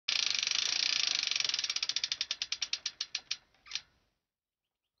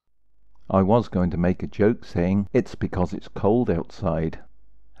I was going to make a joke saying it's because it's cold outside.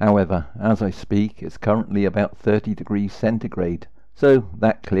 However, as I speak, it's currently about 30 degrees centigrade, so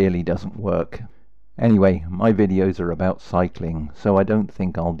that clearly doesn't work. Anyway, my videos are about cycling, so I don't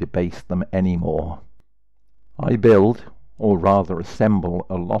think I'll debase them anymore. I build, or rather assemble,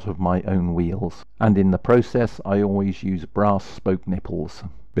 a lot of my own wheels, and in the process I always use brass spoke nipples,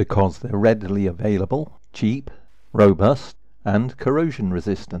 because they're readily available, cheap, robust, and corrosion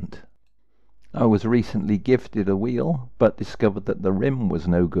resistant. I was recently gifted a wheel, but discovered that the rim was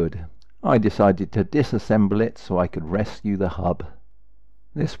no good. I decided to disassemble it so I could rescue the hub.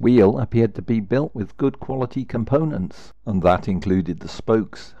 This wheel appeared to be built with good quality components, and that included the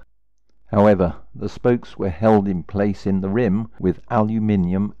spokes. However, the spokes were held in place in the rim with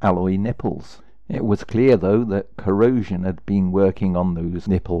aluminium alloy nipples. It was clear, though, that corrosion had been working on those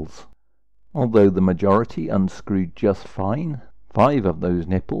nipples. Although the majority unscrewed just fine, 5 of those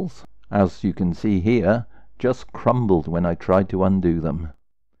nipples, as you can see here, just crumbled when I tried to undo them.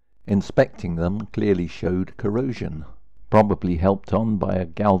 Inspecting them clearly showed corrosion, probably helped on by a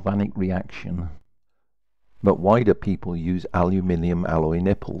galvanic reaction. But why do people use aluminium alloy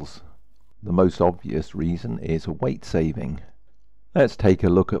nipples? The most obvious reason is weight saving. Let's take a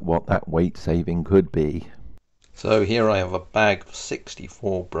look at what that weight saving could be. So here I have a bag of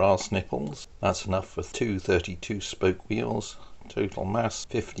 64 brass nipples. That's enough for 2 32 spoke wheels. Total mass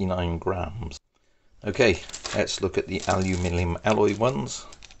 59 grams. Okay, let's look at the aluminium alloy ones.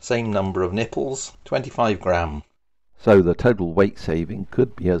 Same number of nipples, 25 gram. So the total weight saving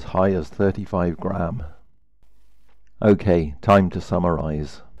could be as high as 35 gram. Okay, time to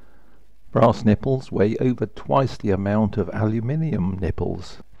summarize. Brass nipples weigh over twice the amount of aluminium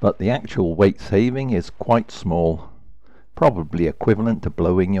nipples, but the actual weight saving is quite small, probably equivalent to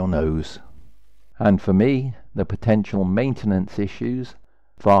blowing your nose. And for me, the potential maintenance issues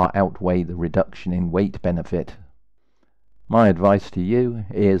far outweigh the reduction in weight benefit. My advice to you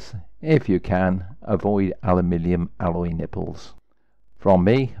is, if you can, avoid aluminium alloy nipples. From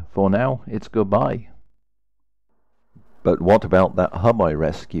me, for now, it's goodbye. But what about that hub I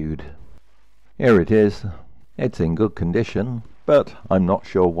rescued? Here it is. It's in good condition, but I'm not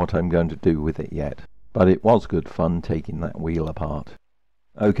sure what I'm going to do with it yet. But it was good fun taking that wheel apart.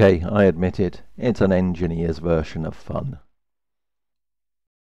 Okay, I admit it, it's an engineer's version of fun.